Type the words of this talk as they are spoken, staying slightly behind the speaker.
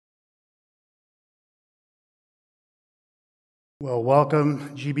Well,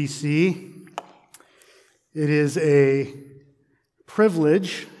 welcome, GBC. It is a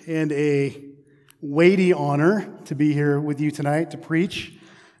privilege and a weighty honor to be here with you tonight to preach.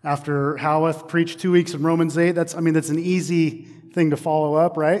 After Howath preached 2 weeks in Romans 8, that's an easy thing to follow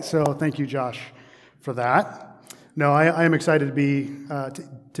up, right? So thank you, Josh, for that. No, I am excited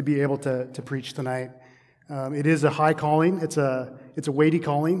to be able to preach tonight. It is a high calling. It's a weighty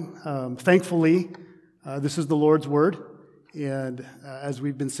calling. Thankfully, this is the Lord's word. And as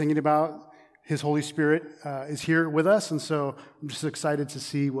we've been singing about, His Holy Spirit is here with us, and so I'm just excited to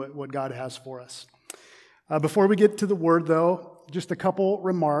see what God has for us. Before we get to the Word, though, just a couple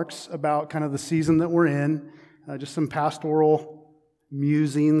remarks about kind of the season that we're in, just some pastoral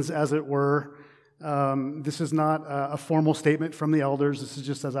musings, as it were. This is not a formal statement from the elders. This is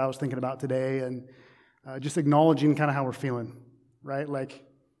just as I was thinking about today, and just acknowledging kind of how we're feeling, right? Like,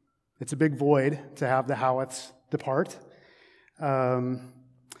 it's a big void to have the Howaths depart.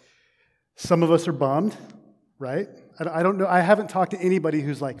 Some of us are bummed, right? I don't know. I haven't talked to anybody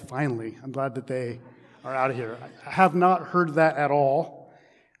who's like, finally, I'm glad that they are out of here. I have not heard that at all.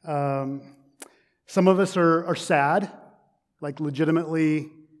 Some of us are sad, like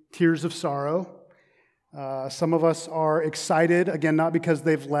legitimately tears of sorrow. Some of us are excited, again, not because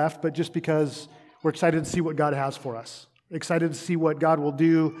they've left, but just because we're excited to see what God has for us. Excited to see what God will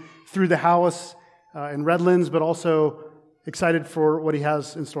do through the Howaths in Redlands, but also excited for what He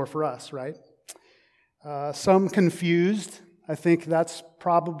has in store for us, right? Some confused. I think that's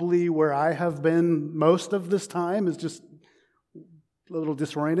probably where I have been most of this time, is just a little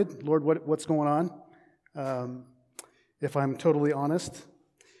disoriented. Lord, what's going on? If I'm totally honest.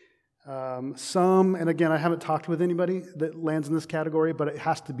 Some, and again, I haven't talked with anybody that lands in this category, but it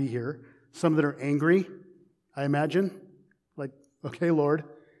has to be here. Some that are angry, I imagine. Like, okay, Lord,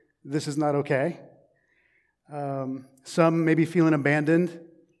 this is not okay. Some maybe feeling abandoned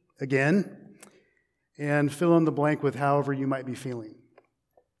again, and fill in the blank with however you might be feeling.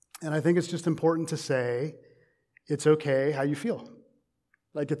 And I think it's just important to say it's okay how you feel.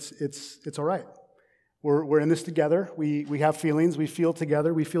 Like it's all right. We're in this together. We have feelings. We feel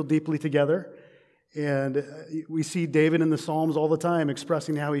together. We feel deeply together. And we see David in the Psalms all the time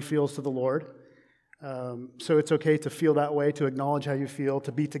expressing how he feels to the Lord. So it's okay to feel that way, to acknowledge how you feel,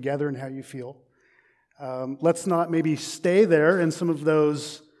 to be together in how you feel. Let's not maybe stay there in some of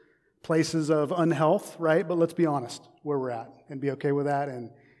those places of unhealth, right? But let's be honest where we're at and be okay with that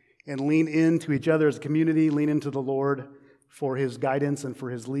and lean into each other as a community, lean into the Lord for His guidance and for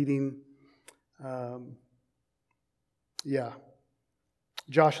His leading.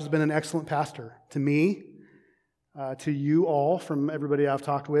 Josh has been an excellent pastor to me, to you all, from everybody I've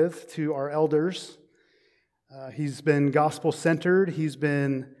talked with, to our elders. He's been gospel-centered. He's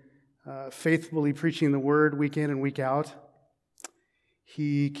been faithfully preaching the word week in and week out.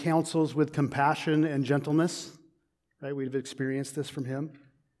 He counsels with compassion and gentleness, right? We've experienced this from him.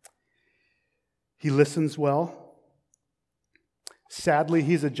 He listens well. Sadly,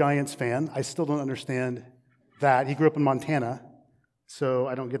 he's a Giants fan. I still don't understand that. He grew up in Montana, so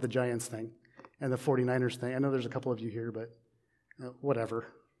I don't get the Giants thing and the 49ers thing. I know there's a couple of you here, but whatever.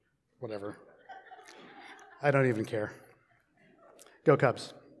 I don't even care. Go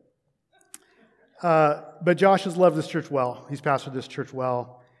Cubs. But Josh has loved this church well. He's pastored this church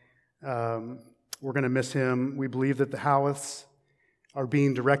well. We're going to miss him. We believe that the Howaths are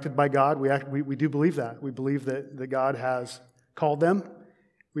being directed by God. We do believe that. We believe that God has called them.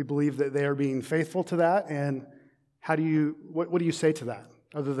 We believe that they are being faithful to that. And what do you say to that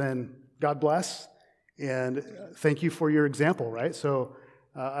other than God bless and thank you for your example, right? So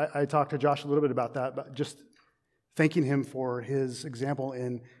I talked to Josh a little bit about that, but just thanking him for his example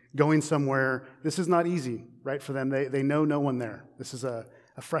in going somewhere. This is not easy, right, for them. They know no one there. This is a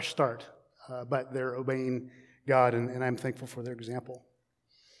fresh start, but they're obeying God, and I'm thankful for their example.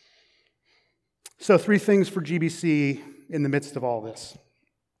 So 3 things for GBC in the midst of all this.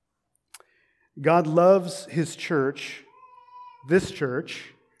 God loves His church, this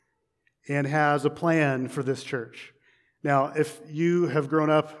church, and has a plan for this church. Now, if you have grown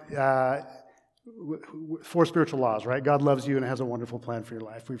up 4 spiritual laws, right? God loves you and has a wonderful plan for your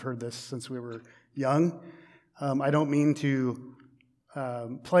life. We've heard this since we were young. I don't mean to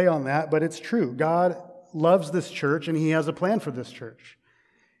play on that, but it's true. God loves this church and He has a plan for this church.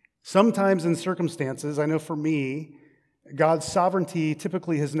 Sometimes in circumstances, I know for me, God's sovereignty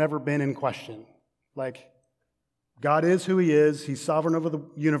typically has never been in question. Like, God is who He is. He's sovereign over the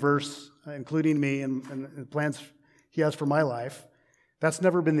universe, including me and the plans He has for my life. That's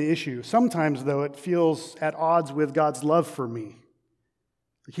never been the issue. Sometimes, though, it feels at odds with God's love for me.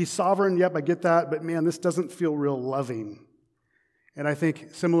 He's sovereign, yep, I get that, but man, this doesn't feel real loving. And I think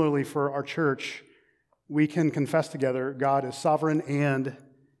similarly for our church, we can confess together God is sovereign and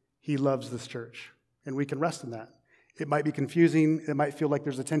He loves this church. And we can rest in that. It might be confusing. It might feel like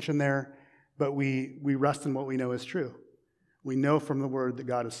there's a tension there, but we rest in what we know is true. We know from the Word that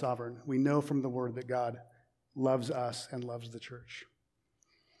God is sovereign. We know from the Word that God loves us and loves the church.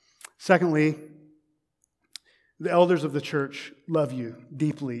 Secondly, the elders of the church love you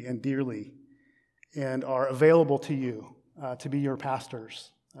deeply and dearly and are available to you to be your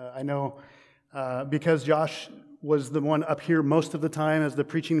pastors. I know because Josh was the one up here most of the time as the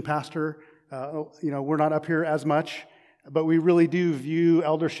preaching pastor, we're not up here as much, but we really do view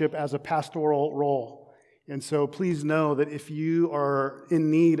eldership as a pastoral role. And so please know that if you are in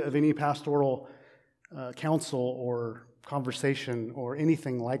need of any pastoral counsel or conversation or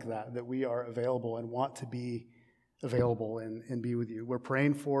anything like that, that we are available and want to be available and be with you. We're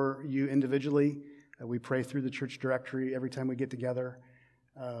praying for you individually. We pray through the church directory every time we get together.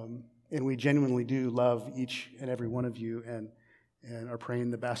 And we genuinely do love each and every one of you and are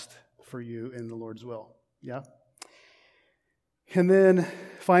praying the best for you in the Lord's will. Yeah? And then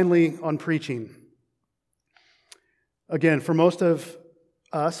finally on preaching. Again, for most of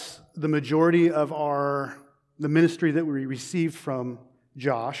us, the majority of the ministry that we received from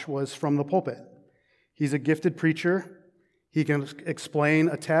Josh was from the pulpit. He's a gifted preacher. He can explain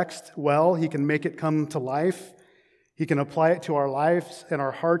a text well. He can make it come to life. He can apply it to our lives and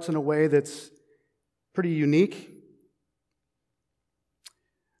our hearts in a way that's pretty unique.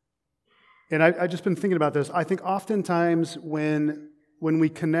 And I've just been thinking about this. I think oftentimes when we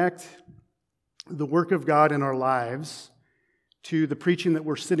connect the work of God in our lives to the preaching that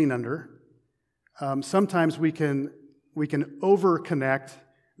we're sitting under, sometimes we can over-connect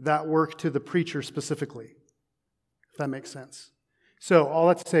that work to the preacher specifically, if that makes sense. So all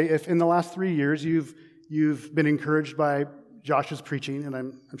that to say, if in the last 3 years you've been encouraged by Josh's preaching, and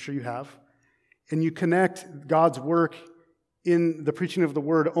I'm sure you have, and you connect God's work in the preaching of the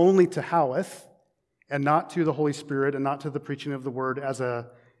Word only to Howath, and not to the Holy Spirit, and not to the preaching of the Word as a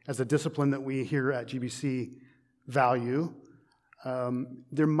discipline that we here at GBC value,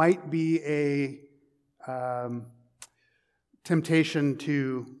 there might be a temptation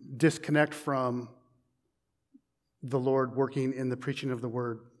to disconnect from the Lord working in the preaching of the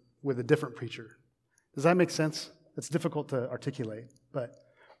Word with a different preacher. Does that make sense? It's difficult to articulate, but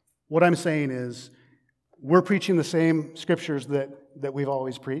what I'm saying is we're preaching the same scriptures that we've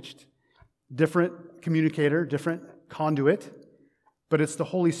always preached. Different communicator, different conduit, but it's the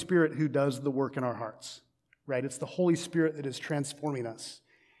Holy Spirit who does the work in our hearts, right? It's the Holy Spirit that is transforming us.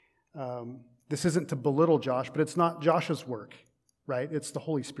 This isn't to belittle Josh, but it's not Josh's work, right? It's the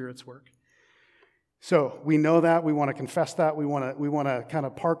Holy Spirit's work. So we know that. We want to confess that. We want to kind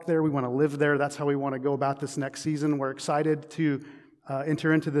of park there. We want to live there. That's how we want to go about this next season. We're excited to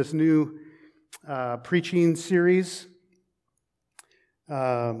enter into this new preaching series,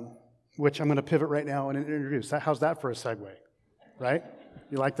 which I'm going to pivot right now and introduce. How's that for a segue? Right?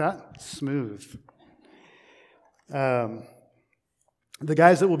 You like that? Smooth. The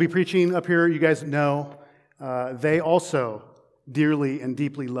guys that will be preaching up here, you guys know, they also dearly and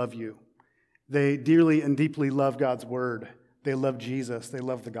deeply love you. They dearly and deeply love God's Word. They love Jesus. They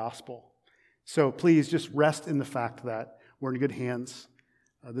love the gospel. So please just rest in the fact that we're in good hands.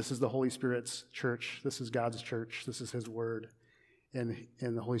 This is the Holy Spirit's church. This is God's church. This is His Word. And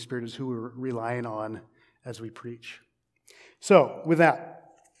the Holy Spirit is who we're relying on as we preach. So with that,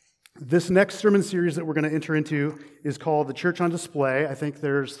 this next sermon series that we're going to enter into is called The Church on Display. I think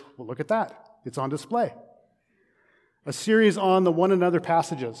look at that. It's on display. A series on the one another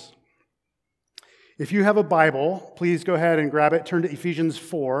passages. If you have a Bible, please go ahead and grab it. Turn to Ephesians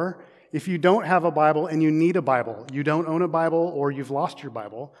 4. If you don't have a Bible and you need a Bible, you don't own a Bible or you've lost your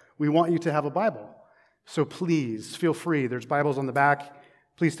Bible, we want you to have a Bible. So please, feel free. There's Bibles on the back.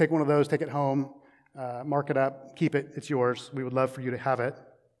 Please take one of those, take it home, mark it up, keep it. It's yours. We would love for you to have it.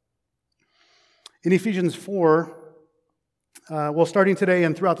 In Ephesians 4, starting today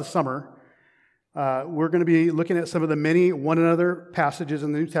and throughout the summer, we're going to be looking at some of the many one another passages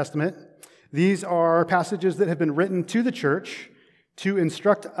in the New Testament. These are passages that have been written to the church to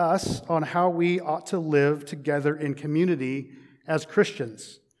instruct us on how we ought to live together in community as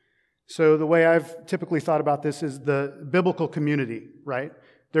Christians. So the way I've typically thought about this is the biblical community, right?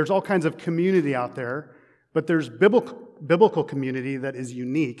 There's all kinds of community out there, but there's biblical community that is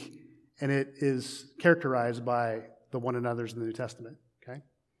unique, and it is characterized by the one another's in the New Testament, okay?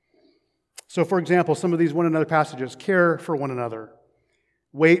 So for example, some of these one another passages: care for one another,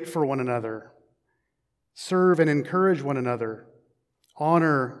 wait for one another, serve and encourage one another,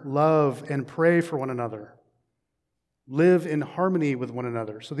 honor, love, and pray for one another, Live in harmony with one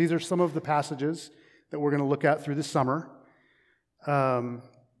another. So these are some of the passages that we're going to look at through the summer. And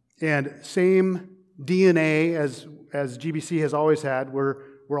same DNA as GBC has always had. We're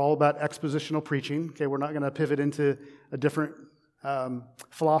all about expositional preaching. Okay, we're not going to pivot into a different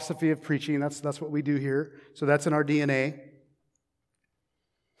philosophy of preaching. That's what we do here. So that's in our DNA.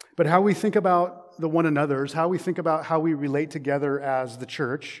 But how we think about the one another's, how we think about how we relate together as the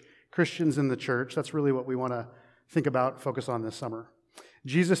church, Christians in the church, that's really what we want to think about, focus on this summer.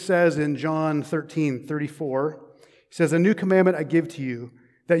 Jesus says in John 13:34, he says, "A new commandment I give to you,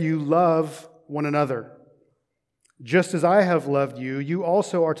 that you love one another. Just as I have loved you, you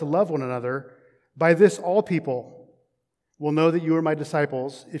also are to love one another. By this all people will know that you are my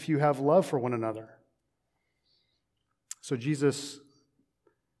disciples, if you have love for one another." So Jesus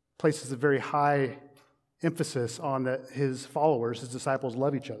places a very high emphasis on that his followers, his disciples,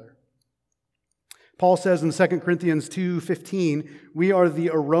 love each other. Paul says in 2 Corinthians 2:15, we are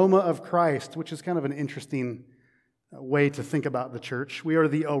the aroma of Christ, which is kind of an interesting way to think about the church. We are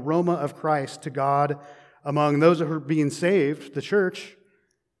the aroma of Christ to God among those who are being saved, the church,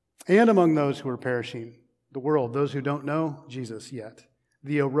 and among those who are perishing, the world, those who don't know Jesus yet.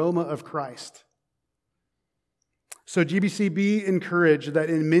 The aroma of Christ. So GBC, be encouraged that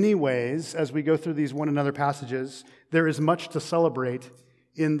in many ways, as we go through these one another passages, there is much to celebrate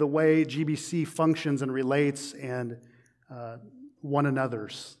in the way GBC functions and relates and one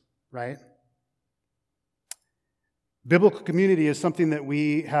another's, right? Biblical community is something that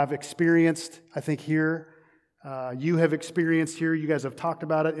we have experienced, I think, here. You have experienced here. You guys have talked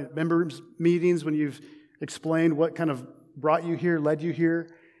about it at members' meetings when you've explained what kind of brought you here, led you here.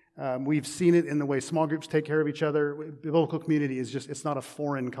 We've seen it in the way small groups take care of each other. Biblical community is it's not a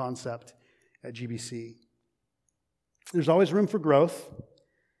foreign concept at GBC. There's always room for growth.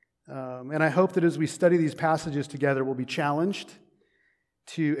 And I hope that as we study these passages together, we'll be challenged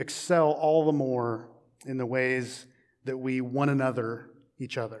to excel all the more in the ways that we one another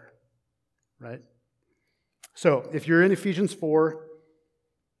each other, right? So if you're in Ephesians 4,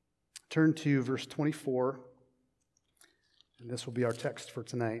 turn to verse 24, and this will be our text for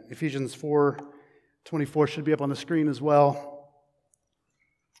tonight. Ephesians 4:24 should be up on the screen as well.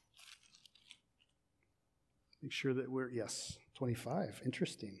 Make sure that yes, 25.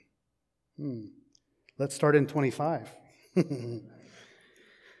 Interesting. Let's start in 25.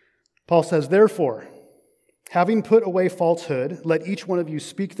 Paul says, "Therefore, having put away falsehood, let each one of you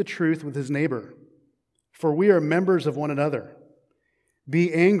speak the truth with his neighbor, for we are members of one another.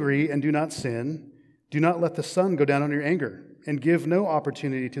 Be angry and do not sin. Do not let the sun go down on your anger, and give no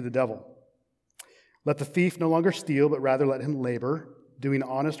opportunity to the devil. Let the thief no longer steal, but rather let him labor, doing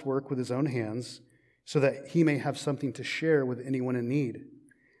honest work with his own hands, so that he may have something to share with anyone in need.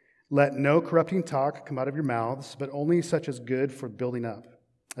 Let no corrupting talk come out of your mouths, but only such as good for building up,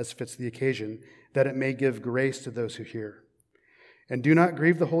 as fits the occasion, that it may give grace to those who hear. And do not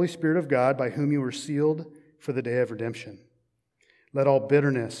grieve the Holy Spirit of God, by whom you were sealed for the day of redemption. Let all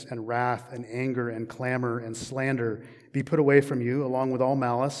bitterness and wrath and anger and clamor and slander be put away from you, along with all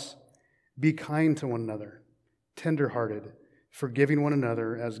malice. Be kind to one another, tender-hearted, forgiving one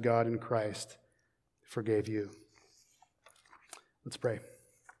another as God in Christ forgave you." Let's pray.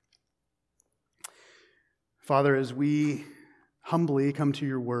 Father, as we humbly come to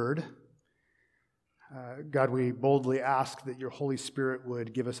your word, God, we boldly ask that your Holy Spirit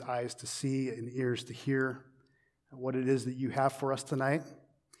would give us eyes to see and ears to hear what it is that you have for us tonight.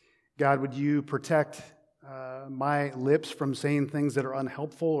 God, would you protect my lips from saying things that are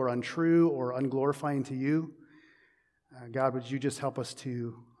unhelpful or untrue or unglorifying to you? God, would you just help us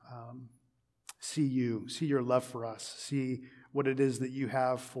to see your love for us, see what it is that you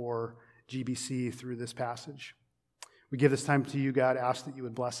have for GBC through this passage. We give this time to you, God, ask that you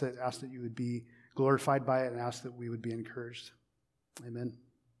would bless it, ask that you would be glorified by it, and ask that we would be encouraged. Amen.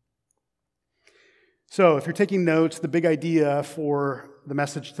 So, if you're taking notes, the big idea for the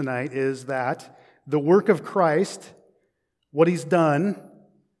message tonight is that the work of Christ, what he's done,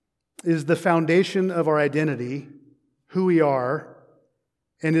 is the foundation of our identity, who we are,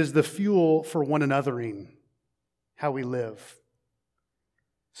 and is the fuel for one anothering, how we live.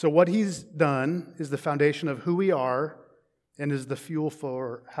 So what he's done is the foundation of who we are and is the fuel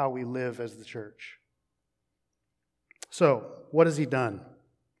for how we live as the church. So, what has he done?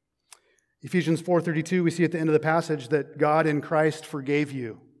 Ephesians 4:32, we see at the end of the passage that God in Christ forgave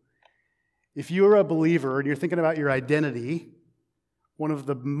you. If you're a believer and you're thinking about your identity, one of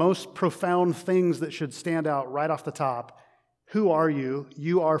the most profound things that should stand out right off the top, who are you?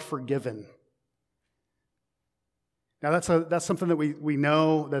 You are forgiven. Now that's something that we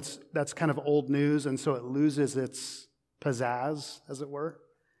know that's kind of old news, and so it loses its pizzazz, as it were.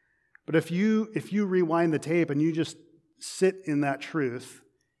 But if you rewind the tape and you just sit in that truth,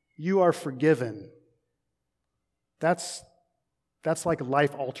 you are forgiven. That's like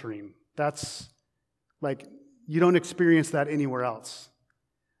life-altering. That's like you don't experience that anywhere else.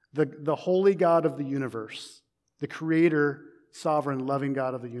 The holy God of the universe, the creator, sovereign, loving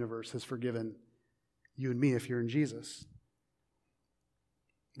God of the universe has forgiven you and me if you're in Jesus.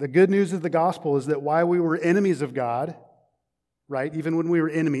 The good news of the gospel is that while we were enemies of God, right, even when we were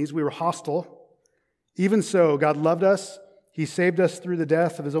enemies, we were hostile, even so, God loved us. He saved us through the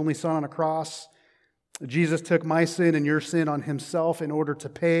death of his only son on a cross. Jesus took my sin and your sin on himself in order to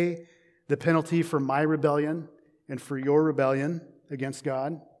pay the penalty for my rebellion and for your rebellion against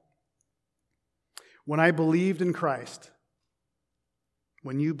God. When I believed in Christ,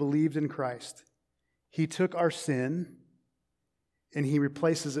 when you believed in Christ, he took our sin and he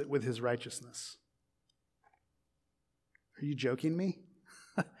replaces it with his righteousness. Are you joking me?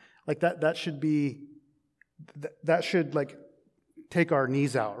 Like that should like take our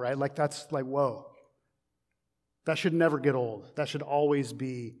knees out, right? Like that's like, whoa. That should never get old. That should always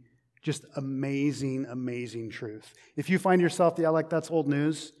be just amazing, amazing truth. If you find yourself, like that's old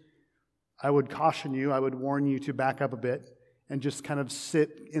news, I would caution you, I would warn you to back up a bit and just kind of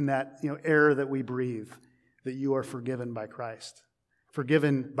sit in that, air that we breathe, that you are forgiven by Christ,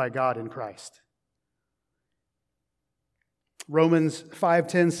 forgiven by God in Christ. Romans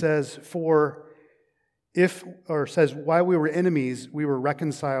 5:10 says, while we were enemies, we were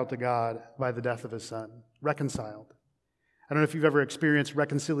reconciled to God by the death of his son. Reconciled. I don't know if you've ever experienced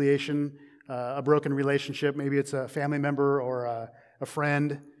reconciliation, a broken relationship. Maybe it's a family member or a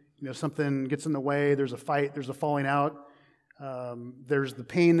friend. Something gets in the way. There's a fight. There's a falling out. There's the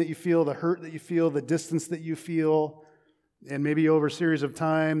pain that you feel, the hurt that you feel, the distance that you feel. And maybe over a series of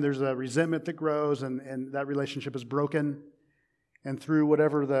time, there's a resentment that grows and that relationship is broken. And through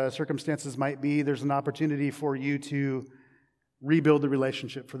whatever the circumstances might be, there's an opportunity for you to rebuild the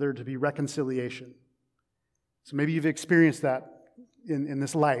relationship, for there to be reconciliation. So maybe you've experienced that in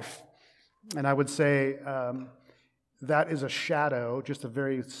this life. And I would say that is a shadow, just a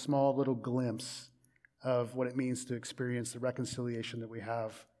very small little glimpse of what it means to experience the reconciliation that we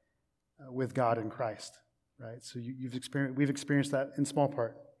have with God in Christ. Right? So we've experienced that in small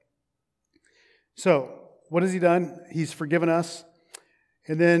part. So what has he done? He's forgiven us.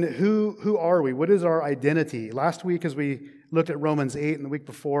 And then who are we? What is our identity? Last week, as we looked at Romans 8 and the week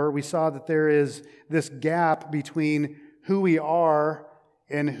before, we saw that there is this gap between who we are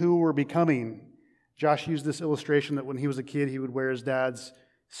and who we're becoming. Josh used this illustration that when he was a kid, he would wear his dad's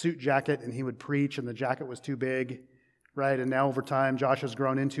suit jacket and he would preach and the jacket was too big, right? And now over time, Josh has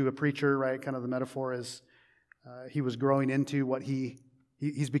grown into a preacher, right? Kind of the metaphor is he was growing into what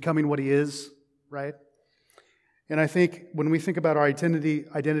he's becoming what he is, right? And I think when we think about our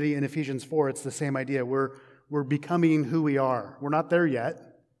identity in Ephesians 4, it's the same idea. We're becoming who we are. We're not there yet,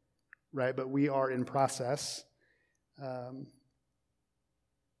 right? But we are in process. The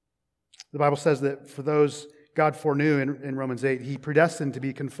Bible says that for those God foreknew in Romans 8, he predestined to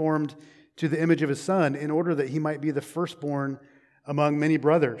be conformed to the image of his Son in order that he might be the firstborn among many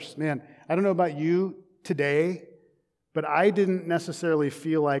brothers. Man, I don't know about you today, but I didn't necessarily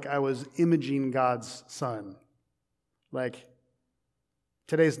feel like I was imaging God's Son. Like,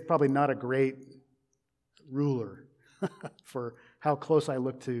 today's probably not a great ruler for how close I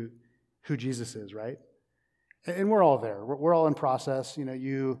look to who Jesus is, right? And we're all there. We're all in process.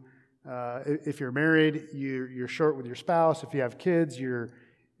 If you're married, you're short with your spouse. If you have kids, you're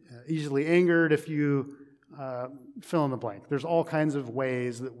easily angered. If you fill in the blank. There's all kinds of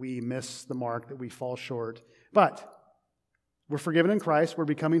ways that we miss the mark, that we fall short. But we're forgiven in Christ. We're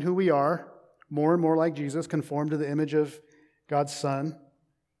becoming who we are, more and more like Jesus, conformed to the image of God's Son.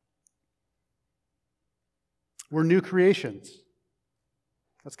 We're new creations.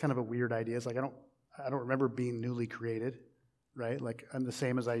 That's kind of a weird idea. It's like I don't remember being newly created, right? Like I'm the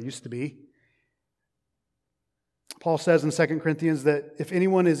same as I used to be. Paul says in 2 Corinthians that if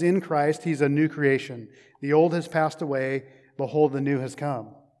anyone is in Christ, he's a new creation. The old has passed away, behold, the new has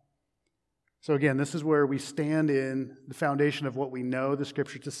come. So again, this is where we stand in the foundation of what we know the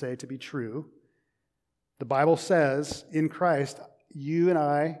Scripture to say to be true. The Bible says, in Christ, you and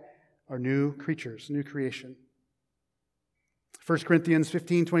I are new creatures, new creation. 1 Corinthians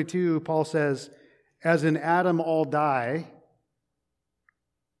 15:22, Paul says, as in Adam all die,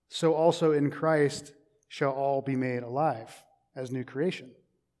 so also in Christ shall all be made alive as new creation,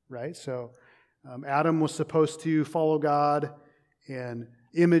 right? So Adam was supposed to follow God and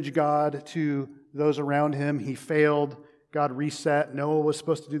image God to those around him. He failed. God reset. Noah was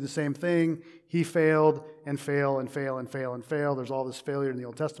supposed to do the same thing. He failed and failed and failed and failed and failed. There's all this failure in the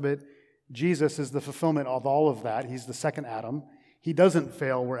Old Testament. Jesus is the fulfillment of all of that. He's the second Adam. He doesn't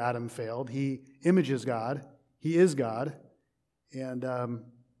fail where Adam failed. He images God. He is God. And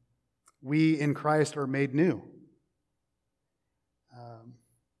we in Christ are made new.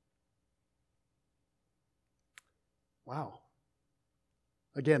 Wow.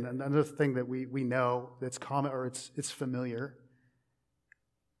 Again, another thing that we know that's common or it's familiar,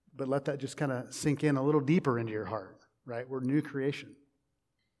 but let that just kind of sink in a little deeper into your heart, right? We're new creation.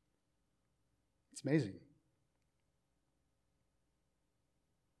 It's amazing.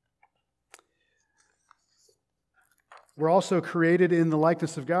 We're also created in the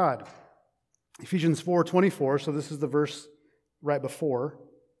likeness of God. Ephesians 4:24, so this is the verse right before.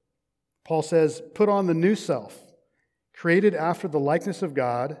 Paul says, "Put on the new self, created after the likeness of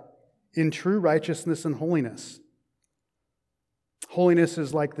God, in true righteousness and holiness." Holiness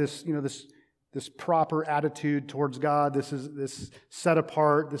is like this, this proper attitude towards God. This is this set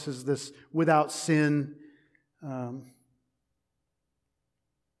apart. This is this without sin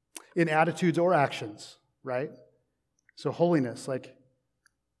in attitudes or actions, right? So holiness, like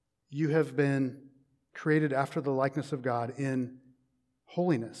you have been created after the likeness of God in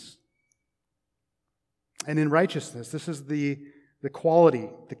holiness. And in righteousness, this is the quality,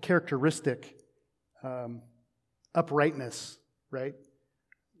 the characteristic, uprightness, right?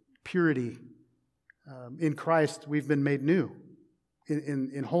 Purity. In Christ, we've been made new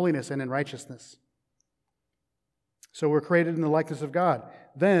in holiness and in righteousness. So we're created in the likeness of God.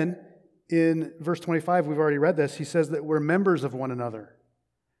 Then, in verse 25, we've already read this, he says that we're members of one another.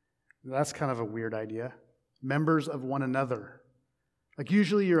 That's kind of a weird idea. Members of one another. Like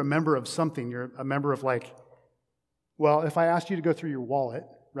usually you're a member of something. You're a member of well, if I asked you to go through your wallet,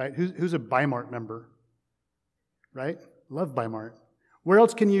 right? Who's a Bi-Mart member? Right? Love Bi-Mart. Where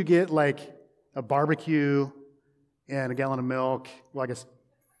else can you get a barbecue and a gallon of milk? Well, I guess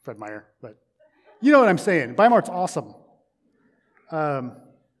Fred Meyer, but you know what I'm saying. Bi-Mart's awesome. A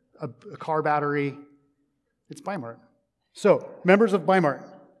car battery. It's Bi-Mart. So, members of Bi-Mart.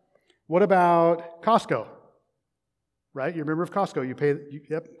 What about Costco? Right? You're a member of Costco.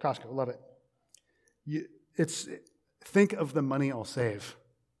 Yep, Costco. Love it. Think of the money I'll save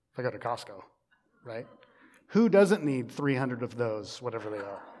if I go to Costco, right? Who doesn't need 300 of those, whatever they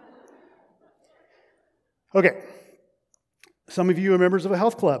are? Okay. Some of you are members of a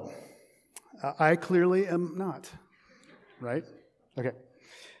health club. I clearly am not, right? Okay.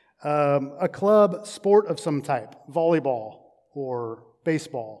 A club sport of some type, volleyball or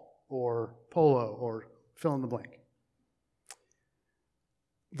baseball or polo or fill in the blank.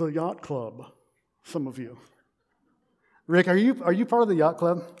 The yacht club, some of you. Rick, are you part of the yacht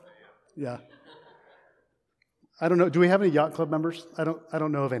club? Yeah. I don't know. Do we have any yacht club members? I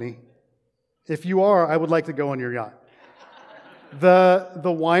don't know of any. If you are, I would like to go on your yacht. The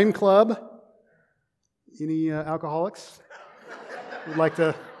wine club. Any alcoholics would like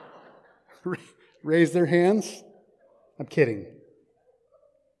to raise their hands? I'm kidding.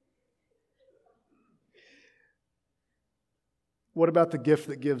 What about the gift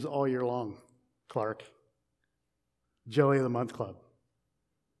that gives all year long, Clark? Joey of the Month Club.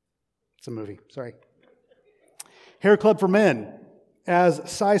 It's a movie, sorry. Hair Club for Men. As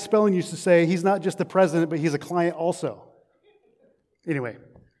Cy Spelling used to say, he's not just the president, but he's a client also. Anyway,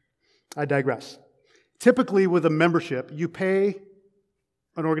 I digress. Typically with a membership, you pay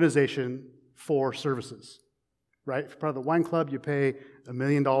an organization for services, right? If you're part of the wine club, you pay $1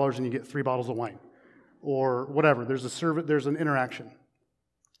 million and you get 3 bottles of wine. Or whatever, there's an interaction.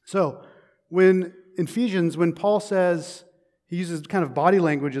 So, when Ephesians, when Paul says, he uses kind of body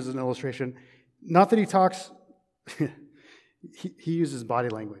language as an illustration, not that he talks, he uses body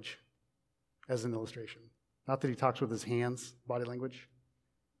language as an illustration. Not that he talks with his hands, body language.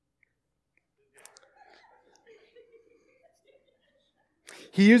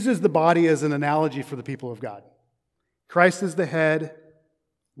 He uses the body as an analogy for the people of God. Christ is the head,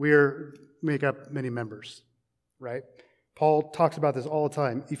 we're make up many members, right? Paul talks about this all the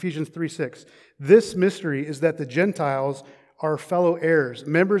time. Ephesians 3:6. This mystery is that the Gentiles are fellow heirs,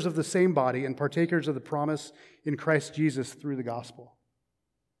 members of the same body, and partakers of the promise in Christ Jesus through the gospel.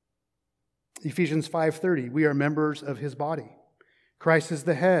 Ephesians 5:30. We are members of his body. Christ is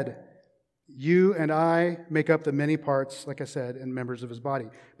the head. You and I make up the many parts, like I said, and members of his body.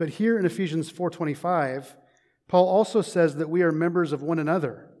 But here in Ephesians 4:25, Paul also says that we are members of one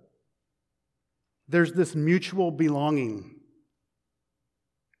another. There's this mutual belonging.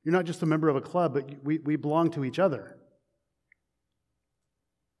 You're not just a member of a club, but we belong to each other.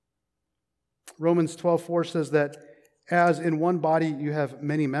 Romans 12:4 says that as in one body you have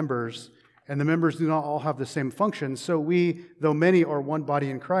many members, and the members do not all have the same function, so we, though many, are one body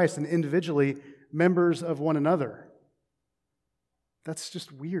in Christ, and individually members of one another. That's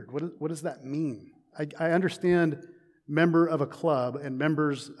just weird. What does that mean? I understand member of a club and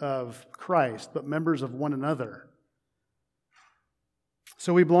members of Christ, but members of one another.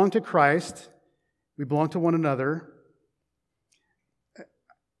 So we belong to Christ. We belong to one another.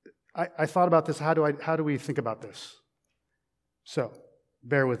 I thought about this. How do we think about this? So,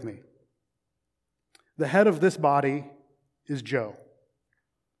 bear with me. The head of this body is Joe.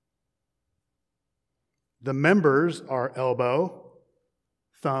 The members are elbow,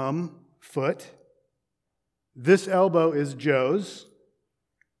 thumb, foot. This elbow is Joe's.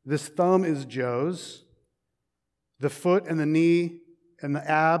 This thumb is Joe's. The foot and the knee and the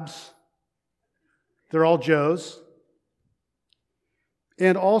abs, they're all Joe's.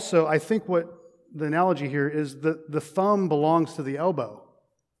 And also, I think what the analogy here is the thumb belongs to the elbow.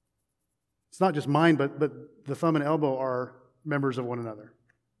 It's not just mine, but the thumb and elbow are members of one another.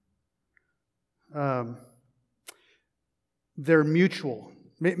 They're mutual.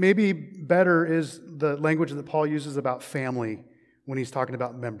 Maybe better is the language that Paul uses about family when he's talking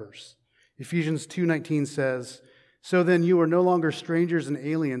about members. Ephesians 2:19 says, "So then you are no longer strangers and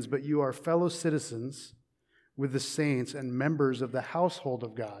aliens, but you are fellow citizens with the saints and members of the household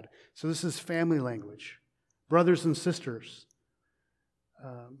of God." So this is family language. Brothers and sisters.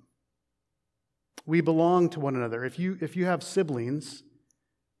 We belong to one another. If you have siblings,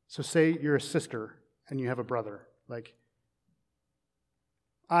 so say you're a sister and you have a brother, like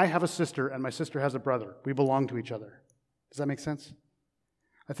I have a sister and my sister has a brother. We belong to each other. Does that make sense?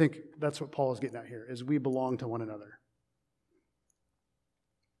 I think that's what Paul is getting at here, is we belong to one another.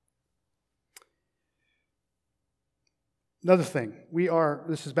 Another thing,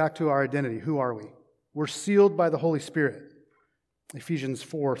 this is back to our identity. Who are we? We're sealed by the Holy Spirit. Ephesians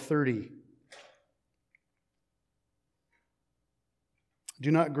 4:30.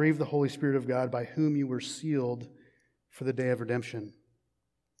 "Do not grieve the Holy Spirit of God, by whom you were sealed for the day of redemption."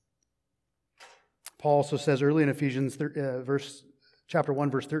 Paul also says early in Ephesians chapter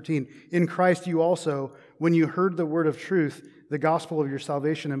 1, verse 13, "In Christ you also, when you heard the word of truth, the gospel of your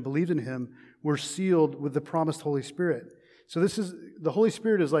salvation, and believed in him, were sealed with the promised Holy Spirit." So the Holy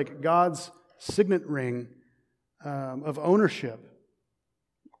Spirit is like God's signet ring of ownership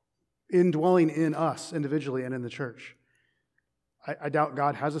indwelling in us individually and in the church. I doubt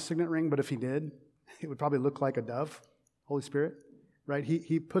God has a signet ring, but if he did, it would probably look like a dove, Holy Spirit, right?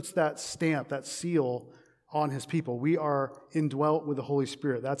 He puts that stamp, that seal on his people. We are indwelt with the Holy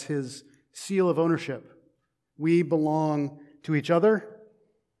Spirit. That's his seal of ownership. We belong to each other.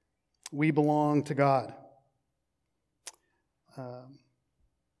 We belong to God.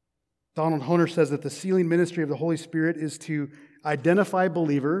 Donald Honer says that the sealing ministry of the Holy Spirit is to identify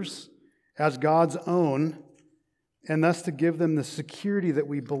believers as God's own and thus to give them the security that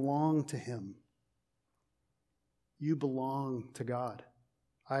we belong to him. You belong to God.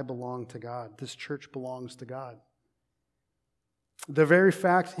 I belong to God. This church belongs to God. The very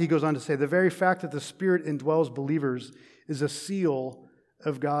fact, he goes on to say, the very fact that the Spirit indwells believers is a seal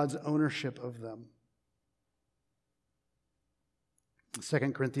of God's ownership of them.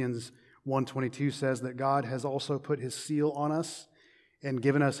 2 Corinthians 1:22 says that God has also put his seal on us and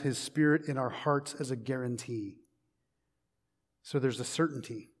given us his Spirit in our hearts as a guarantee. So there's a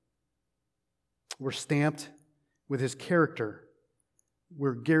certainty. We're stamped with his character.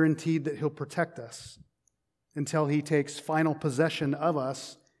 We're guaranteed that he'll protect us until he takes final possession of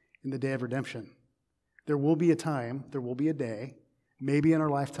us in the day of redemption. There will be a time, there will be a day, maybe in our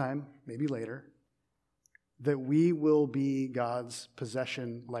lifetime, maybe later, that we will be God's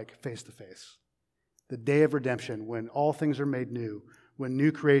possession like face to face. The day of redemption, when all things are made new, when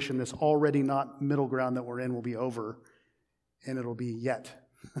new creation, this already not middle ground that we're in, will be over, and it'll be yet,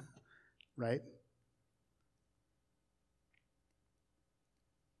 right?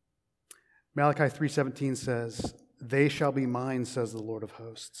 Malachi 3:17 says, "They shall be mine, says the Lord of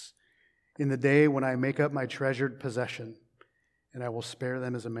hosts, in the day when I make up my treasured possession, and I will spare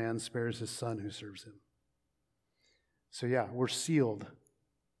them as a man spares his son who serves him." So yeah, we're sealed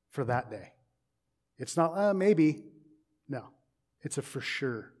for that day. It's not, maybe. No, it's a for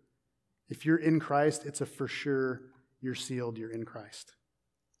sure. If you're in Christ, it's a for sure you're sealed, you're in Christ.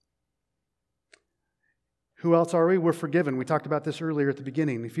 Who else are we? We're forgiven. We talked about this earlier at the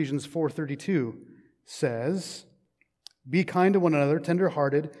beginning. Ephesians 4:32 says, "Be kind to one another,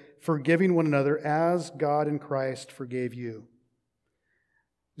 tender-hearted, forgiving one another as God in Christ forgave you."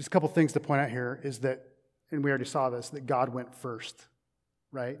 Just a couple things to point out here is that, and we already saw this, that God went first,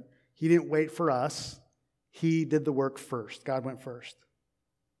 right? He didn't wait for us. He did the work first. God went first.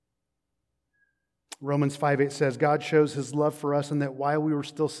 Romans 5:8 says, God shows his love for us in that while we were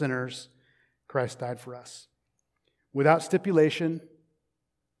still sinners, Christ died for us. Without stipulation,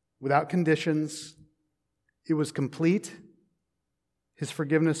 without conditions, it was complete. His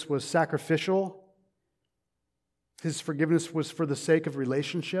forgiveness was sacrificial. His forgiveness was for the sake of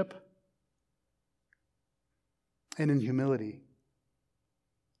relationship and in humility.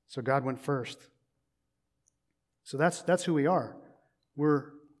 So God went first. So that's who we are.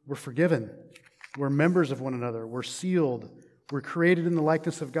 We're forgiven. We're members of one another. We're sealed. We're created in the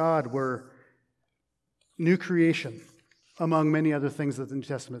likeness of God. We're new creation, among many other things that the New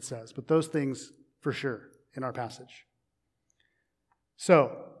Testament says. But those things, for sure, in our passage.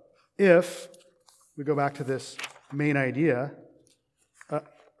 So, if we go back to this main idea, got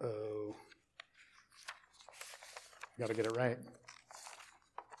to get it right.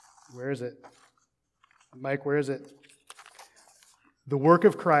 Where is it? Mike, where is it? The work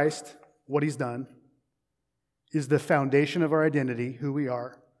of Christ, what he's done, is the foundation of our identity, who we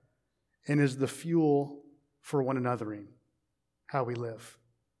are, and is the fuel for one anothering, how we live.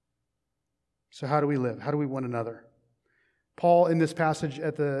 So how do we live? How do we one another? Paul, in this passage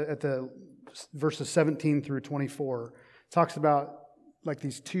at the verses 17 through 24, talks about like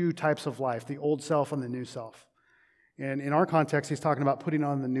these two types of life, the old self and the new self. And in our context, he's talking about putting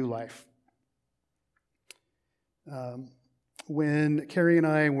on the new life. When Carrie and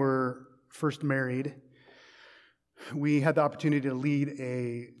I were first married, we had the opportunity to lead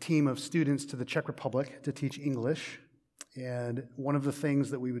a team of students to the Czech Republic to teach English. And one of the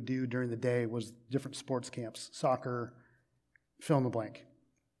things that we would do during the day was different sports camps, soccer, fill in the blank.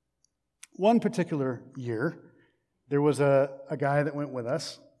 One particular year, there was a guy that went with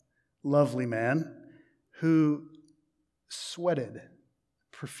us, lovely man, who sweated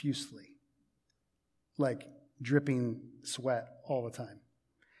profusely, like dripping sweat all the time.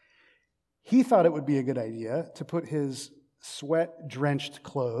 He thought it would be a good idea to put his sweat-drenched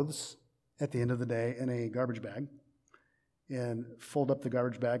clothes at the end of the day in a garbage bag and fold up the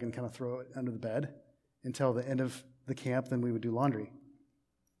garbage bag and kind of throw it under the bed until the end of the camp. Then we would do laundry.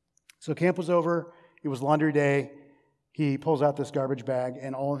 So camp was over. It was laundry day. He pulls out this garbage bag,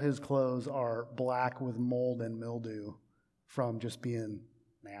 and all of his clothes are black with mold and mildew from just being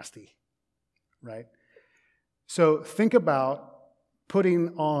nasty, right? So think about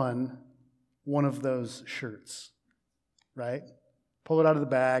putting on one of those shirts, right? Pull it out of the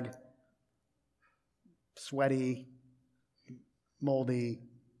bag, sweaty, moldy,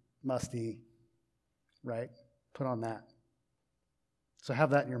 musty, right? Put on that. So have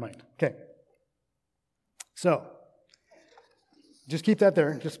that in your mind. Okay. So, just keep that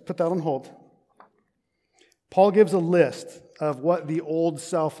there. Just put that on hold. Paul gives a list of what the old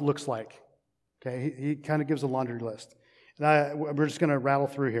self looks like. Okay, he kind of gives a laundry list. And we're just going to rattle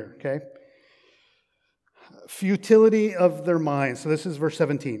through here, okay? Futility of their minds. So this is verse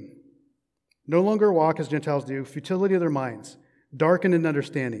 17. No longer walk as Gentiles do, futility of their minds, darkened in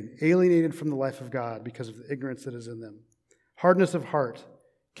understanding, alienated from the life of God because of the ignorance that is in them. Hardness of heart,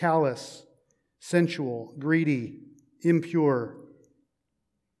 callous, sensual, greedy, impure.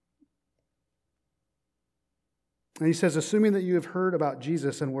 And he says, assuming that you have heard about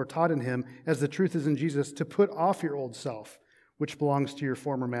Jesus and were taught in him, as the truth is in Jesus, to put off your old self, which belongs to your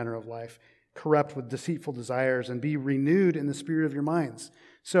former manner of life, corrupt with deceitful desires, and be renewed in the spirit of your minds.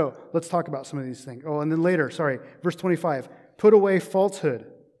 So let's talk about some of these things. Oh, and then later, verse 25, put away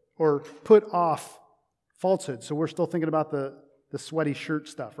falsehood, or put off falsehood. So we're still thinking about the sweaty shirt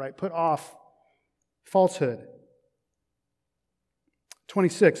stuff, right? Put off falsehood.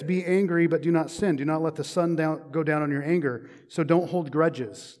 26, be angry, but do not sin. Do not let the sun go down on your anger, so don't hold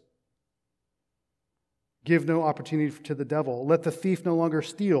grudges. Give no opportunity to the devil. Let the thief no longer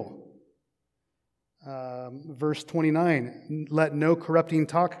steal. Verse 29, let no corrupting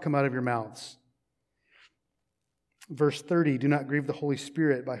talk come out of your mouths. Verse 30, do not grieve the Holy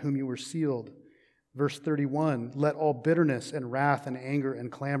Spirit by whom you were sealed. Verse 31, let all bitterness and wrath and anger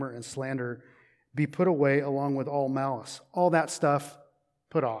and clamor and slander be put away along with all malice. All that stuff,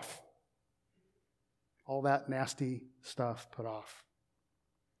 put off. All that nasty stuff, put off.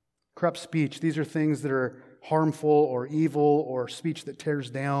 Corrupt speech, these are things that are harmful or evil or speech that tears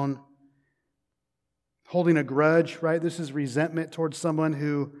down. Holding a grudge, right? This is resentment towards someone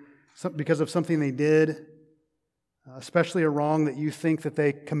who, because of something they did, especially a wrong that you think that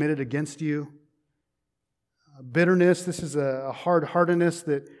they committed against you. Bitterness, this is a hard-heartedness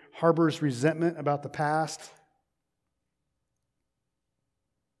that harbors resentment about the past.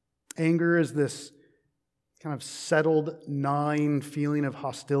 Anger is this kind of settled, gnawing feeling of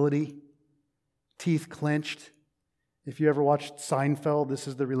hostility. teeth clenched. If you ever watched Seinfeld, this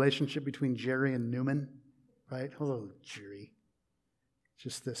is the relationship between Jerry and Newman, right? Hello, Jerry.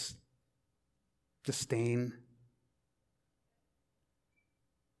 Just this disdain.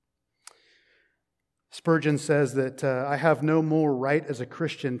 Spurgeon says that I have no more right as a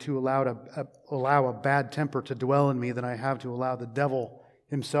Christian to allow a bad temper to dwell in me than I have to allow the devil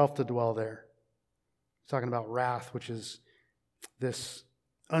himself to dwell there. He's talking about wrath, which is this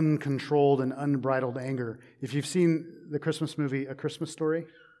uncontrolled and unbridled anger. If you've seen the Christmas movie, A Christmas Story,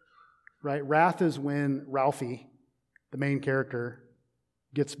 right? Wrath is when Ralphie, the main character,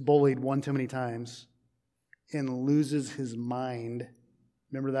 gets bullied one too many times and loses his mind.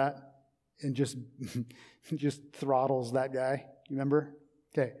 Remember that? And just throttles that guy. You remember?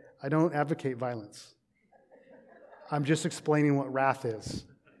 Okay, I don't advocate violence. I'm just explaining what wrath is.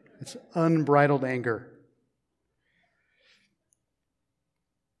 It's unbridled anger.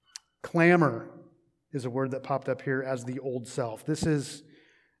 Clamor is a word that popped up here as the old self. This is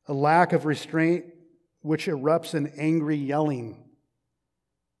a lack of restraint which erupts in angry yelling.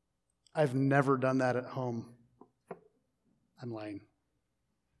 I've never done that at home. I'm lying.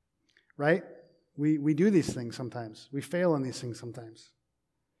 Right? We do these things sometimes. We fail in these things sometimes.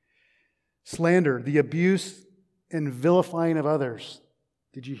 Slander, the abuse and vilifying of others.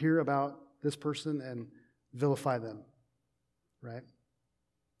 Did you hear about this person and vilify them? Right?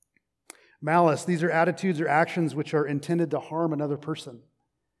 Malice, these are attitudes or actions which are intended to harm another person.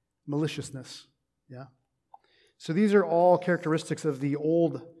 Maliciousness, yeah? So these are all characteristics of the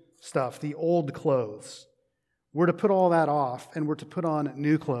old stuff, the old clothes. We're to put all that off, and we're to put on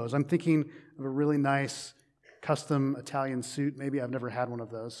new clothes. I'm thinking of a really nice custom Italian suit. Maybe I've never had one of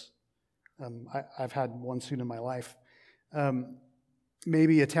those. I've had one suit in my life.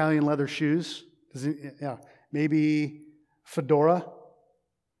 Maybe Italian leather shoes. Maybe fedora.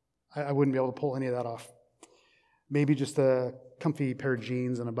 I wouldn't be able to pull any of that off. Maybe just a comfy pair of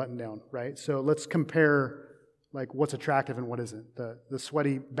jeans and a button down, right? So let's compare like what's attractive and what isn't. The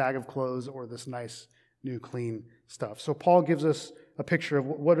sweaty bag of clothes or this nice new clean stuff. So Paul gives us a picture of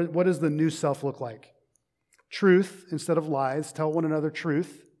what does the new self look like. Truth instead of lies. Tell one another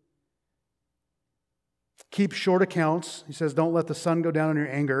truth. Keep short accounts. He says, don't let the sun go down on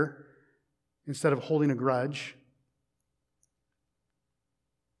your anger instead of holding a grudge.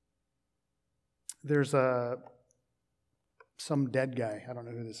 There's some dead guy, I don't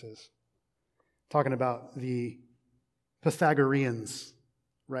know who this is, talking about the Pythagoreans,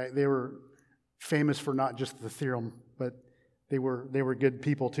 right? They were famous for not just the theorem, but they were good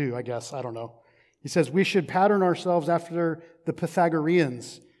people too, I guess. I don't know. He says, we should pattern ourselves after the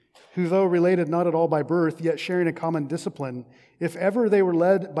Pythagoreans, who though related not at all by birth, yet sharing a common discipline, if ever they were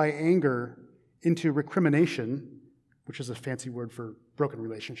led by anger into recrimination, which is a fancy word for broken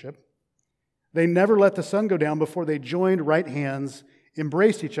relationship, they never let the sun go down before they joined right hands,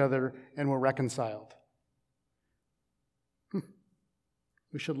 embraced each other, and were reconciled.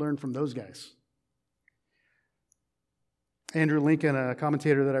 We should learn from those guys. Andrew Lincoln, a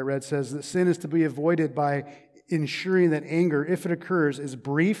commentator that I read, says that sin is to be avoided by ensuring that anger, if it occurs, is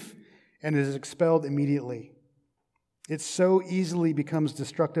brief and is expelled immediately. It so easily becomes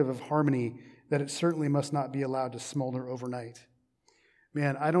destructive of harmony that it certainly must not be allowed to smolder overnight.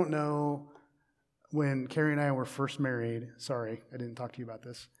 Man, I don't know when Carrie and I were first married, sorry, I didn't talk to you about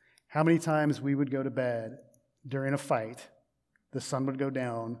this, how many times we would go to bed during a fight, the sun would go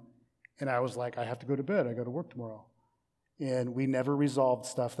down, and I was like, I have to go to bed, I go to work tomorrow. And we never resolved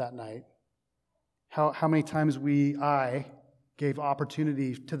stuff that night. How many times I gave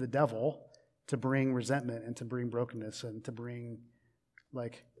opportunity to the devil to bring resentment and to bring brokenness and to bring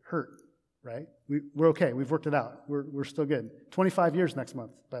like hurt, right? We're okay. We've worked it out. We're still good. 25 years next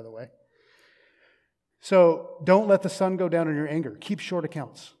month, by the way. So don't let the sun go down in your anger. Keep short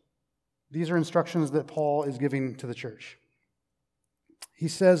accounts. These are instructions that Paul is giving to the church. He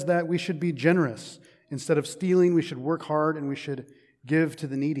says that we should be generous. Instead of stealing, we should work hard and we should give to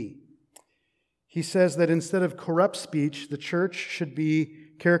the needy. He says that instead of corrupt speech, the church should be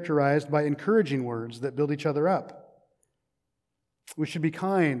characterized by encouraging words that build each other up. We should be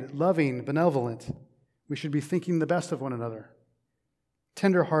kind, loving, benevolent. We should be thinking the best of one another.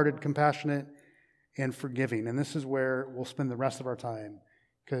 Tender-hearted, compassionate, and forgiving. And this is where we'll spend the rest of our time,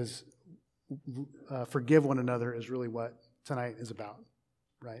 because forgive one another is really what tonight is about,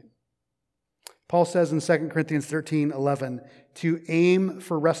 right? Paul says in 2 Corinthians 13:11, to aim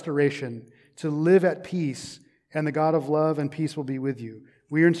for restoration, to live at peace, and the God of love and peace will be with you.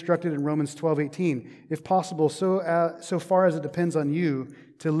 We are instructed in Romans 12:18, if possible, so far as it depends on you,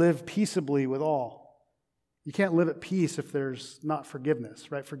 to live peaceably with all. You can't live at peace if there's not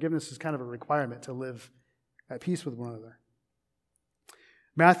forgiveness, right? Forgiveness is kind of a requirement to live at peace with one another.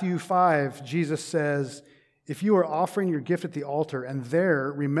 Matthew 5, Jesus says, if you are offering your gift at the altar and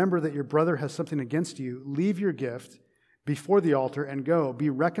there remember that your brother has something against you, leave your gift before the altar and go.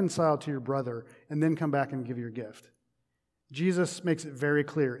 Be reconciled to your brother and then come back and give your gift. Jesus makes it very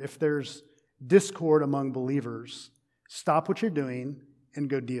clear. If there's discord among believers, stop what you're doing and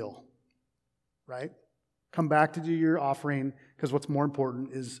go deal, right? Come back to do your offering because what's more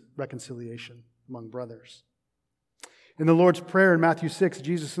important is reconciliation among brothers. In the Lord's Prayer in Matthew 6,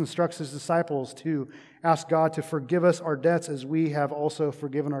 Jesus instructs his disciples to ask God to forgive us our debts as we have also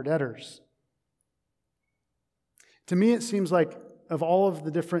forgiven our debtors. To me, it seems like of all of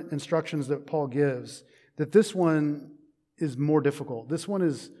the different instructions that Paul gives, that this one is more difficult. This one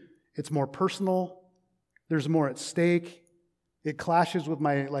it's more personal. There's more at stake. It clashes with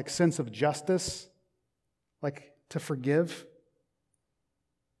my sense of justice, to forgive.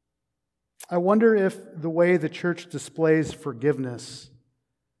 I wonder if the way the church displays forgiveness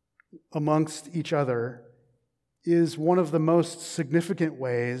amongst each other is one of the most significant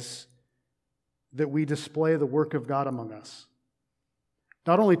ways that we display the work of God among us.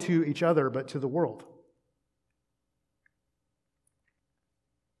 Not only to each other, but to the world.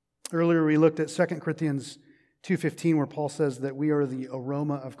 Earlier we looked at 2 Corinthians 2:15, where Paul says that we are the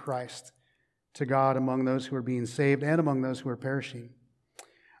aroma of Christ to God among those who are being saved and among those who are perishing.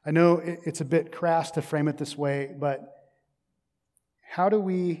 I know it's a bit crass to frame it this way, but how do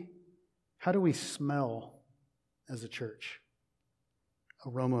we smell as a church?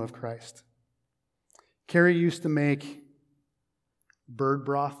 Aroma of Christ. Carrie used to make bird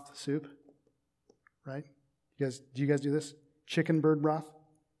broth soup, right? Do you guys do this? Chicken bird broth?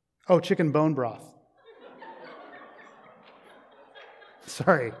 Oh, chicken bone broth.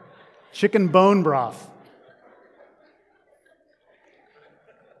 Sorry. Chicken bone broth.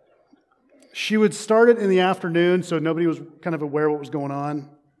 She would start it in the afternoon so nobody was kind of aware what was going on.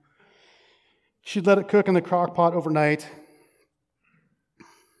 She'd let it cook in the crock pot overnight.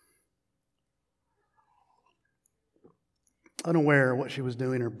 Unaware of what she was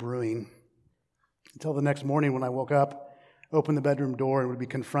doing or brewing. Until the next morning when I woke up, opened the bedroom door, and would be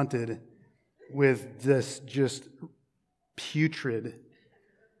confronted with this just putrid,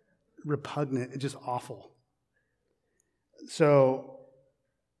 repugnant, just awful. So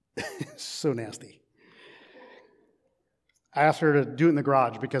nasty. I asked her to do it in the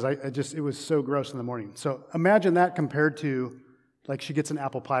garage because it was so gross in the morning. So imagine that compared to, she gets an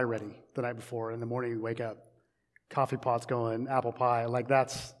apple pie ready the night before. In the morning, you wake up, coffee pot's going, apple pie.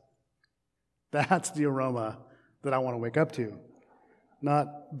 That's the aroma that I want to wake up to,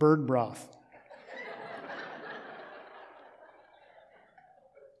 not bird broth.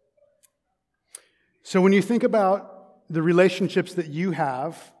 So when you think about the relationships that you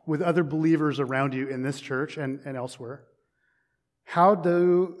have with other believers around you in this church and elsewhere, how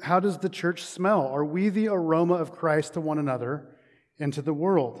does the church smell? Are we the aroma of Christ to one another and to the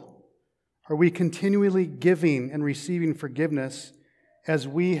world? Are we continually giving and receiving forgiveness as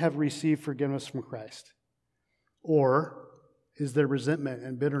we have received forgiveness from Christ? Or is there resentment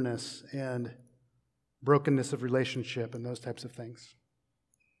and bitterness and brokenness of relationship and those types of things?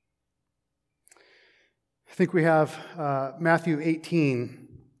 I think we have Matthew 18.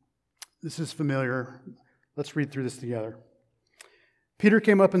 This is familiar. Let's read through this together. Peter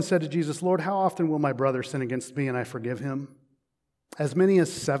came up and said to Jesus, Lord, how often will my brother sin against me and I forgive him? As many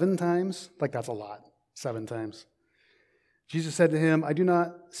as 7 times? That's a lot. 7 times. Jesus said to him, I do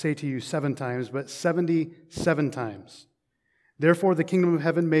not say to you 7 times, but 77 times. Therefore the kingdom of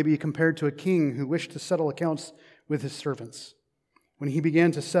heaven may be compared to a king who wished to settle accounts with his servants. When he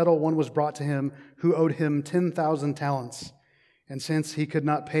began to settle, one was brought to him who owed him 10,000 talents. And since he could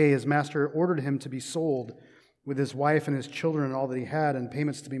not pay, his master ordered him to be sold with his wife and his children and all that he had, and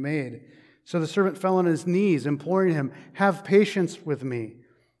payments to be made. So the servant fell on his knees, imploring him, have patience with me,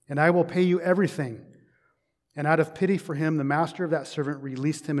 and I will pay you everything. And out of pity for him, the master of that servant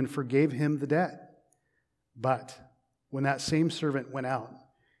released him and forgave him the debt. But when that same servant went out,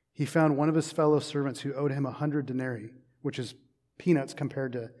 he found one of his fellow servants who owed him 100 denarii, which is peanuts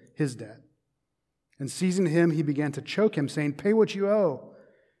compared to his debt. And seizing him, he began to choke him, saying, pay what you owe.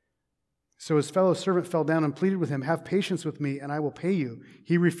 So his fellow servant fell down and pleaded with him, have patience with me, and I will pay you.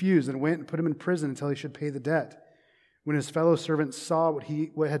 He refused and went and put him in prison until he should pay the debt. When his fellow servants saw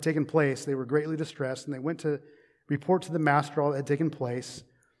what had taken place, they were greatly distressed, and they went to report to the master all that had taken place.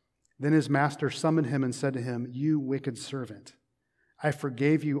 Then his master summoned him and said to him, you wicked servant, I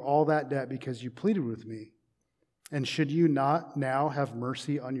forgave you all that debt because you pleaded with me. And should you not now have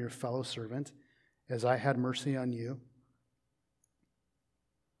mercy on your fellow servant, as I had mercy on you.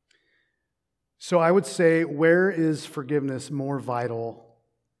 So I would say, where is forgiveness more vital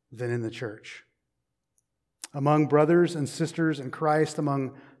than in the church? Among brothers and sisters in Christ,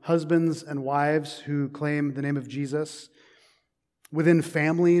 among husbands and wives who claim the name of Jesus, within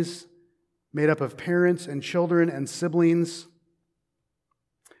families made up of parents and children and siblings,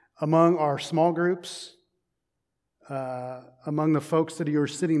 among our small groups, among the folks that you're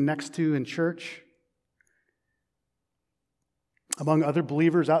sitting next to in church, among other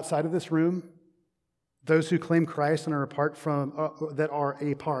believers outside of this room, those who claim Christ and are apart from, that are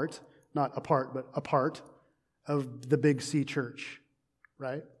a part, not apart, but a part of the Big C church,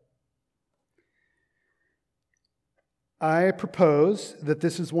 right? I propose that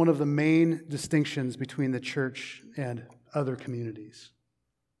this is one of the main distinctions between the church and other communities.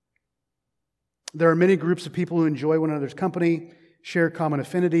 There are many groups of people who enjoy one another's company, share common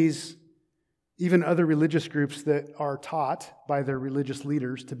affinities, even other religious groups that are taught by their religious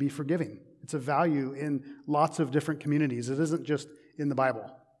leaders to be forgiving. It's a value in lots of different communities. It isn't just in the Bible.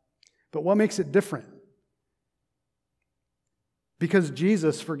 But what makes it different? Because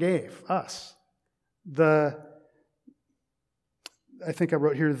Jesus forgave us. I think I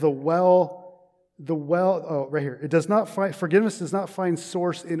wrote here, right here. Forgiveness does not find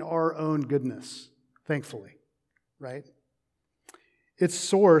source in our own goodness, thankfully, right? Its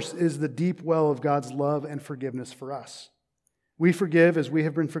source is the deep well of God's love and forgiveness for us. We forgive as we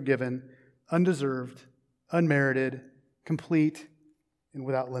have been forgiven, undeserved, unmerited, complete, and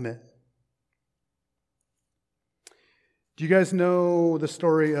without limit. Do you guys know the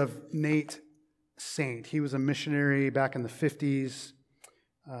story of Nate Saint? He was a missionary back in the 50s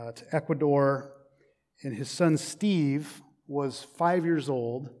to Ecuador, and his son Steve was 5 years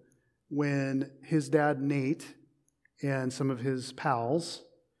old when his dad Nate and some of his pals,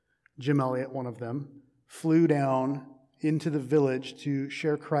 Jim Elliott, one of them, flew down into the village to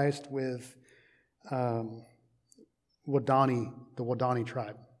share Christ with the Waodani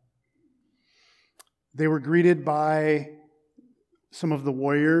tribe. They were greeted by some of the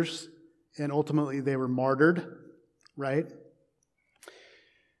warriors, and ultimately they were martyred, right?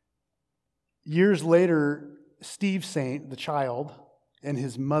 Years later, Steve Saint, the child, and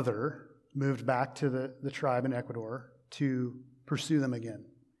his mother moved back to the tribe in Ecuador to pursue them again.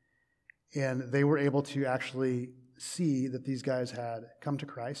 And they were able to actually see that these guys had come to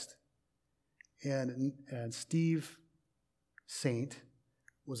Christ. And Steve Saint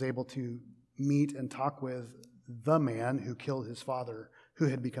was able to meet and talk with the man who killed his father, who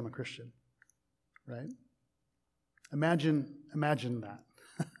had become a Christian. Right? Imagine that.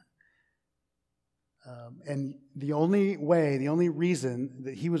 And the only reason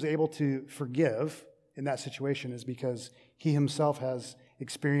that he was able to forgive in that situation is because he himself has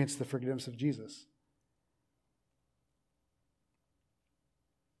experienced the forgiveness of Jesus.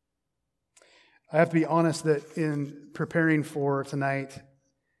 I have to be honest that in preparing for tonight,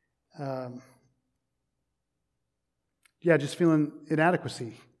 just feeling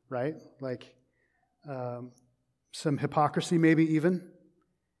inadequacy, right? Like some hypocrisy maybe even.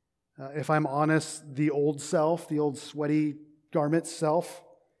 If I'm honest, the old self, the old sweaty garment self,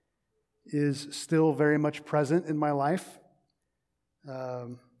 is still very much present in my life.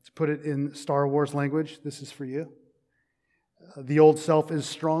 To put it in Star Wars language, this is for you. The old self is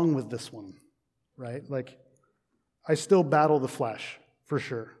strong with this one, right? Like, I still battle the flesh, for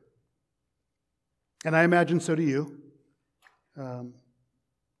sure. And I imagine so do you.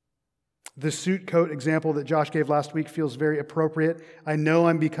 The suit coat example that Josh gave last week feels very appropriate. I know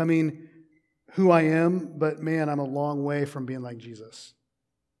I'm becoming who I am, but man, I'm a long way from being like Jesus.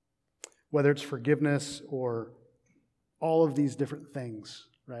 Whether it's forgiveness or all of these different things,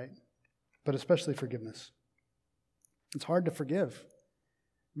 right? But especially forgiveness. It's hard to forgive.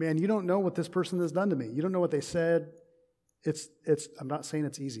 Man, you don't know what this person has done to me. You don't know what they said. I'm not saying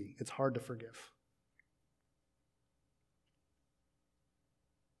it's easy. It's hard to forgive.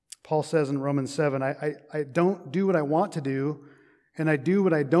 Paul says in Romans 7, I don't do what I want to do, and I do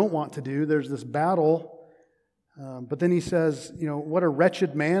what I don't want to do. There's this battle. But then he says, what a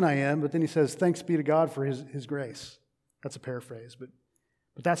wretched man I am. But then he says, thanks be to God for his grace. That's a paraphrase, but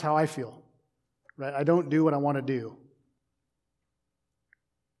that's how I feel. Right? I don't do what I want to do.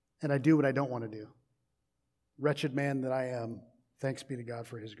 And I do what I don't want to do. Wretched man that I am, thanks be to God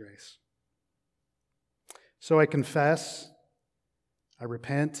for his grace. So I confess, I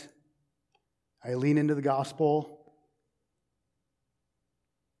repent, I lean into the gospel.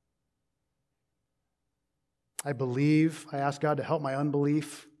 I believe. I ask God to help my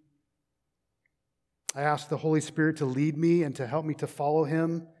unbelief. I ask the Holy Spirit to lead me and to help me to follow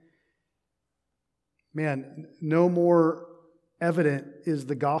him. man, no more evident is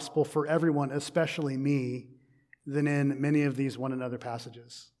the gospel for everyone, especially me, than in many of these one another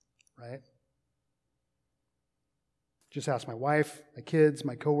passages, right? Just ask my wife, my kids,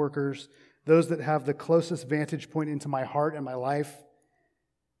 my coworkers, those that have the closest vantage point into my heart and my life.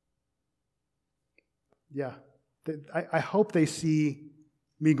 Yeah, I hope they see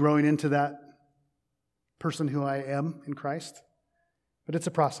me growing into that person who I am in Christ, but it's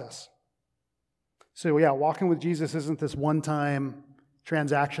a process. So yeah, walking with Jesus isn't this one-time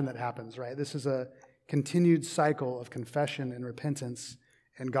transaction that happens, right? This is a continued cycle of confession and repentance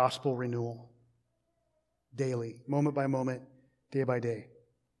and gospel renewal daily, moment by moment, day by day.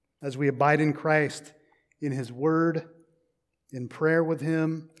 As we abide in Christ, in His Word, in prayer with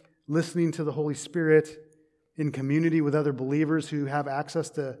Him, listening to the Holy Spirit, in community with other believers who have access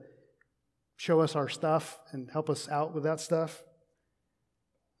to show us our stuff and help us out with that stuff.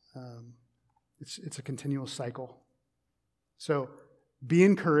 It's a continual cycle. So be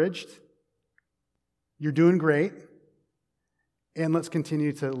encouraged. You're doing great. And let's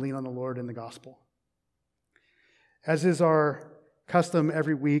continue to lean on the Lord in the gospel. As is our custom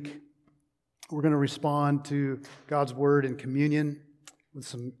every week, we're going to respond to God's word in communion with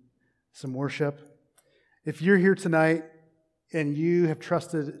some worship. If you're here tonight and you have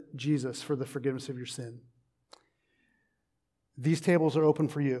trusted Jesus for the forgiveness of your sin, these tables are open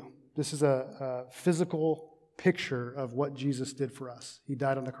for you. This is a physical picture of what Jesus did for us. He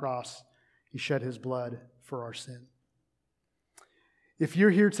died on the cross. He shed His blood for our sin. If you're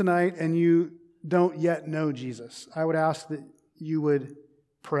here tonight and you don't yet know Jesus, I would ask that you would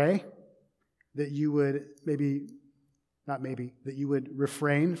pray, that you would that you would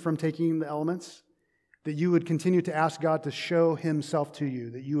refrain from taking the elements, that you would continue to ask God to show Himself to you,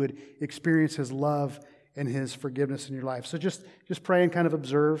 that you would experience His love and His forgiveness in your life. So just pray and kind of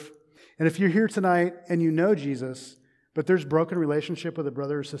observe. And if you're here tonight and you know Jesus, but there's broken relationship with a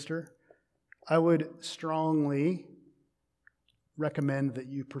brother or sister, I would strongly recommend that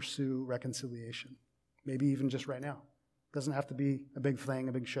you pursue reconciliation. Maybe even just right now. It doesn't have to be a big thing,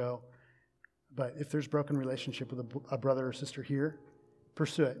 a big show. But if there's broken relationship with a brother or sister here,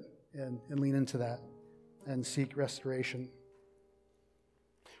 pursue it and lean into that and seek restoration.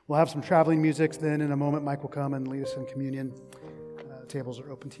 We'll have some traveling music then in a moment. Mike will come and lead us in communion. Tables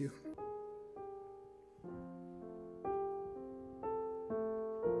are open to you.